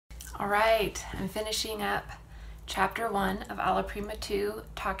All right, I'm finishing up chapter 1 of Alla Prima II,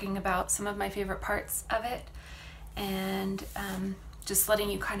 talking about some of my favorite parts of it, and just letting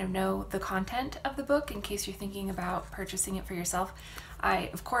you kind of know the content of the book in case you're thinking about purchasing it for yourself.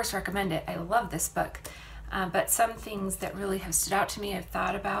 I, of course, recommend it. I love this book, but some things that really have stood out to me, I've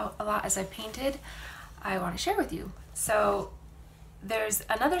thought about a lot as I've painted, I want to share with you. So there's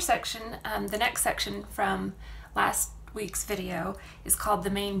another section, the next section from last week's video is called The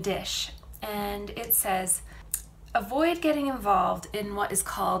Main Dish, and it says, avoid getting involved in what is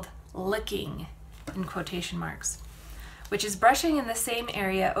called licking, in quotation marks, which is brushing in the same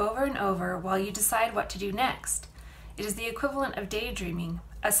area over and over while you decide what to do next. It is the equivalent of daydreaming,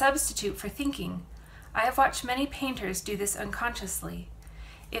 a substitute for thinking. I have watched many painters do this unconsciously.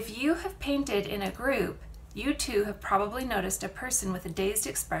 If you have painted in a group, you too have probably noticed a person with a dazed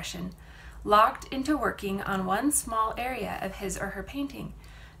expression locked into working on one small area of his or her painting,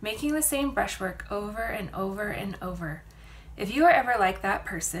 making the same brushwork over and over and over. If you are ever like that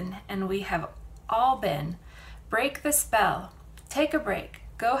person, and we have all been, break the spell. Take a break.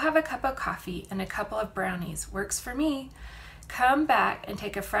 Go have a cup of coffee and a couple of brownies. Works for me. Come back and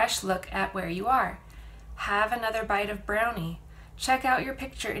take a fresh look at where you are. Have another bite of brownie. Check out your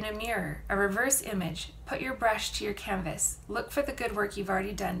picture in a mirror, a reverse image. Put your brush to your canvas. Look for the good work you've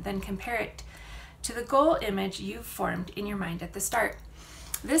already done, then compare it to the goal image you've formed in your mind at the start.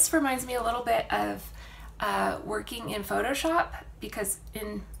 This reminds me a little bit of working in Photoshop, because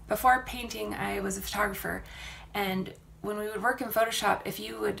before painting I was a photographer, and when we would work in Photoshop, if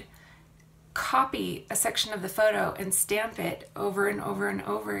you would copy a section of the photo and stamp it over and over and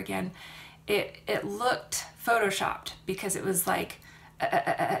over again, it looked photoshopped, because it was like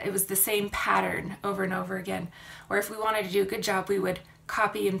it was the same pattern over and over again. Or if we wanted to do a good job, we would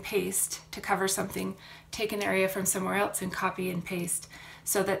copy and paste to cover something, take an area from somewhere else and copy and paste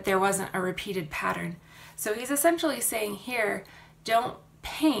so that there wasn't a repeated pattern. So he's essentially saying here, don't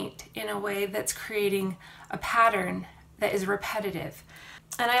paint in a way that's creating a pattern that is repetitive.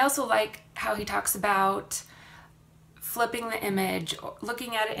 And I also like how he talks about flipping the image,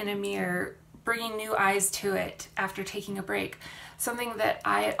 looking at it in a mirror, bringing new eyes to it after taking a break. Something that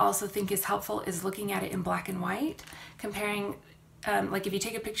I also think is helpful is looking at it in black and white, comparing, like if you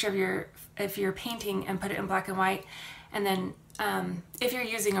take a picture of your painting and put it in black and white, and then if you're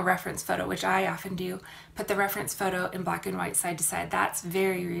using a reference photo, which I often do, put the reference photo in black and white side to side. That's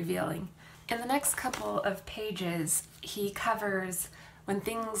very revealing. In the next couple of pages, he covers when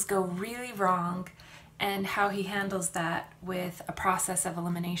things go really wrong and how he handles that with a process of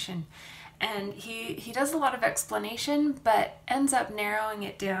elimination. And he does a lot of explanation, but ends up narrowing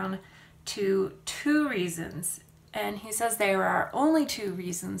it down to 2 reasons. And he says there are only 2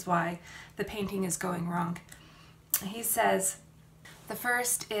 reasons why the painting is going wrong. He says the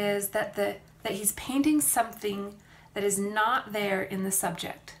first is that he's painting something that is not there in the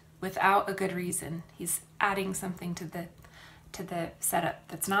subject without a good reason. He's adding something to the setup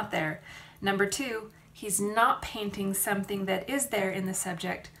that's not there. Number 2, he's not painting something that is there in the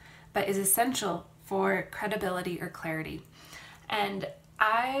subject but is essential for credibility or clarity. And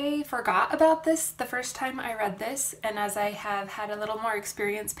I forgot about this the first time I read this, and as I have had a little more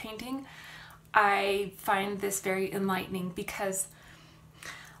experience painting, I find this very enlightening, because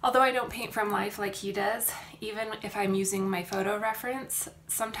although I don't paint from life like he does, even if I'm using my photo reference,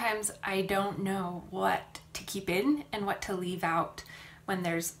 sometimes I don't know what to keep in and what to leave out when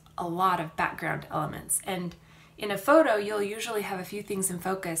there's a lot of background elements. And in a photo, you'll usually have a few things in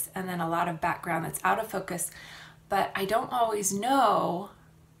focus and then a lot of background that's out of focus, but I don't always know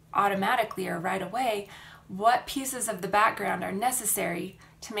automatically or right away what pieces of the background are necessary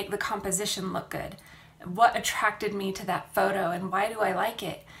to make the composition look good. What attracted me to that photo, and why do I like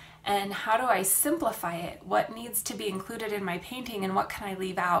it? And how do I simplify it? What needs to be included in my painting, and what can I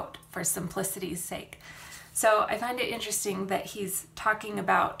leave out for simplicity's sake? So I find it interesting that he's talking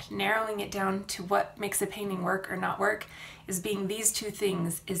about narrowing it down to what makes a painting work or not work, is being these 2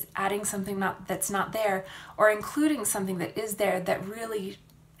 things, is adding something that's not there, or including something that is there that really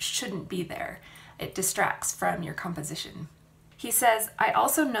shouldn't be there. It distracts from your composition. He says, I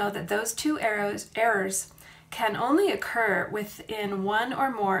also know that those 2 errors can only occur within one or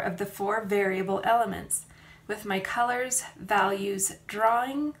more of the 4 variable elements, with my colors, values,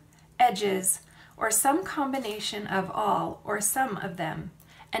 drawing, edges, or some combination of all or some of them,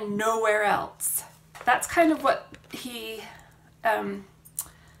 and nowhere else. That's kind of what he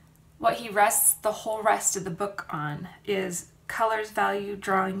rests the whole rest of the book on, is colors, value,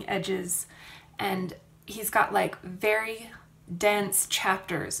 drawing, edges, and he's got like very dense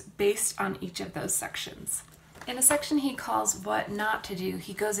chapters based on each of those sections. In a section he calls What Not to Do,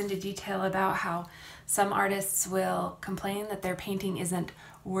 he goes into detail about how some artists will complain that their painting isn't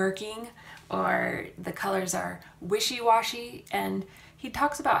working or the colors are wishy-washy, and he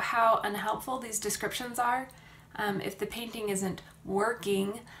talks about how unhelpful these descriptions are. If the painting isn't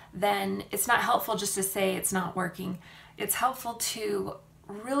working, then it's not helpful just to say it's not working. It's helpful to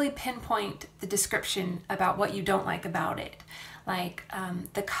really pinpoint the description about what you don't like about it. Like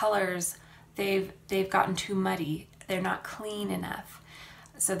the colors, they've gotten too muddy, they're not clean enough,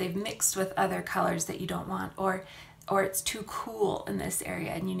 so they've mixed with other colors that you don't want, or it's too cool in this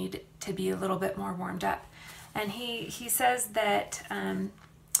area and you need it to be a little bit more warmed up. And he says that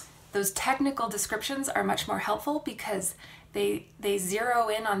those technical descriptions are much more helpful because they zero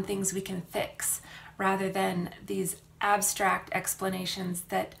in on things we can fix rather than these abstract explanations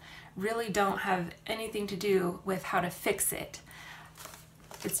that really don't have anything to do with how to fix it.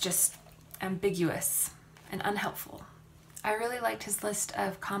 It's just ambiguous and unhelpful. I really liked his list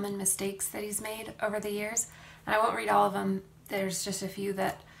of common mistakes that he's made over the years, and I won't read all of them. There's just a few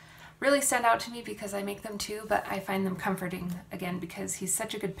that really stand out to me because I make them too, but I find them comforting, again, because he's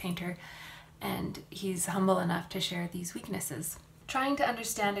such a good painter and he's humble enough to share these weaknesses. Trying to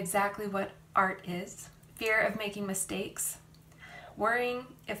understand exactly what art is, fear of making mistakes, worrying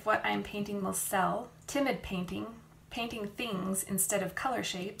if what I'm painting will sell, timid painting, painting things instead of color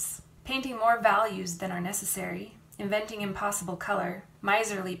shapes, painting more values than are necessary, inventing impossible color,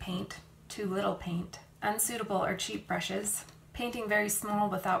 miserly paint, too little paint, unsuitable or cheap brushes, painting very small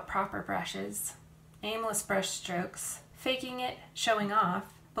without proper brushes, aimless brush strokes, faking it, showing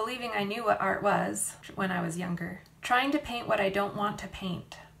off, believing I knew what art was when I was younger, trying to paint what I don't want to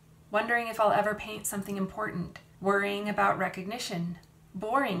paint, wondering if I'll ever paint something important, worrying about recognition,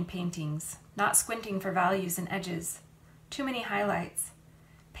 boring paintings, not squinting for values and edges, too many highlights,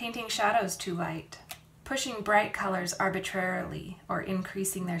 painting shadows too light, pushing bright colors arbitrarily or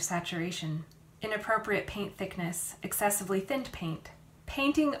increasing their saturation, inappropriate paint thickness, excessively thinned paint,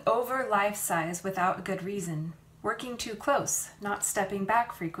 painting over life size without a good reason, working too close, not stepping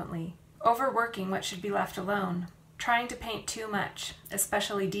back frequently, overworking what should be left alone, trying to paint too much,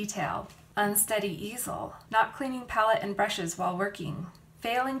 especially detail, unsteady easel, not cleaning palette and brushes while working,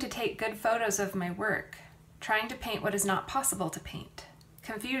 failing to take good photos of my work, trying to paint what is not possible to paint,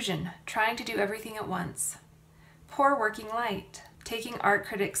 confusion, trying to do everything at once, poor working light, taking art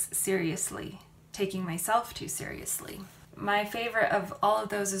critics seriously, taking myself too seriously. My favorite of all of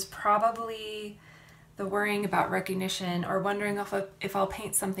those is probably the worrying about recognition or wondering if I'll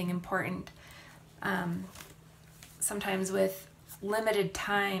paint something important. Sometimes with limited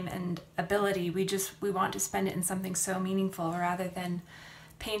time and ability, we want to spend it in something so meaningful rather than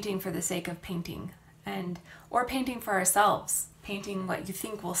painting for the sake of painting, or painting for ourselves, painting what you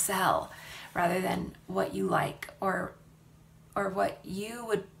think will sell rather than what you like or what you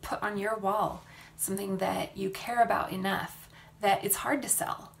would put on your wall, something that you care about enough that it's hard to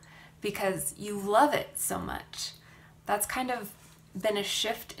sell because you love it so much. That's kind of been a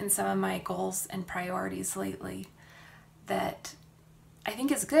shift in some of my goals and priorities lately that I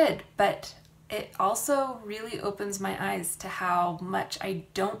think is good, but it also really opens my eyes to how much I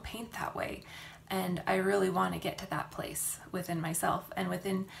don't paint that way. And I really want to get to that place within myself and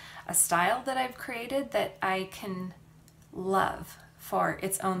within a style that I've created that I can love for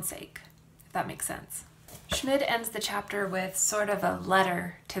its own sake, if that makes sense. Schmid ends the chapter with sort of a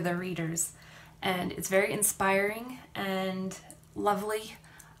letter to the readers, and it's very inspiring and lovely.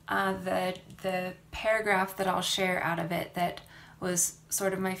 The paragraph that I'll share out of it that was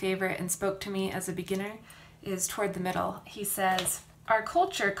sort of my favorite and spoke to me as a beginner is toward the middle. He says, "Our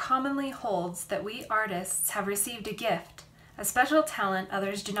culture commonly holds that we artists have received a gift, a special talent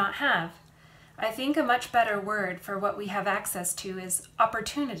others do not have. I think a much better word for what we have access to is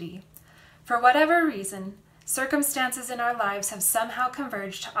opportunity. For whatever reason, circumstances in our lives have somehow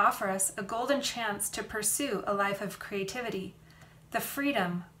converged to offer us a golden chance to pursue a life of creativity, the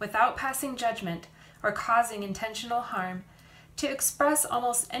freedom, without passing judgment or causing intentional harm, to express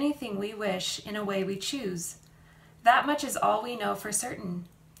almost anything we wish in a way we choose. That much is all we know for certain.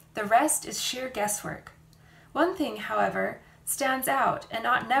 The rest is sheer guesswork. One thing, however, stands out and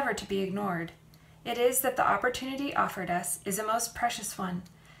ought never to be ignored. It is that the opportunity offered us is a most precious one,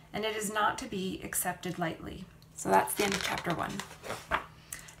 and it is not to be accepted lightly." So that's the end of chapter 1.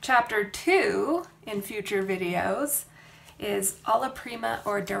 Chapter 2 in future videos is Alla Prima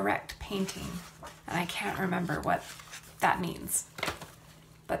or direct painting. And I can't remember what that means,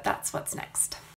 but that's what's next.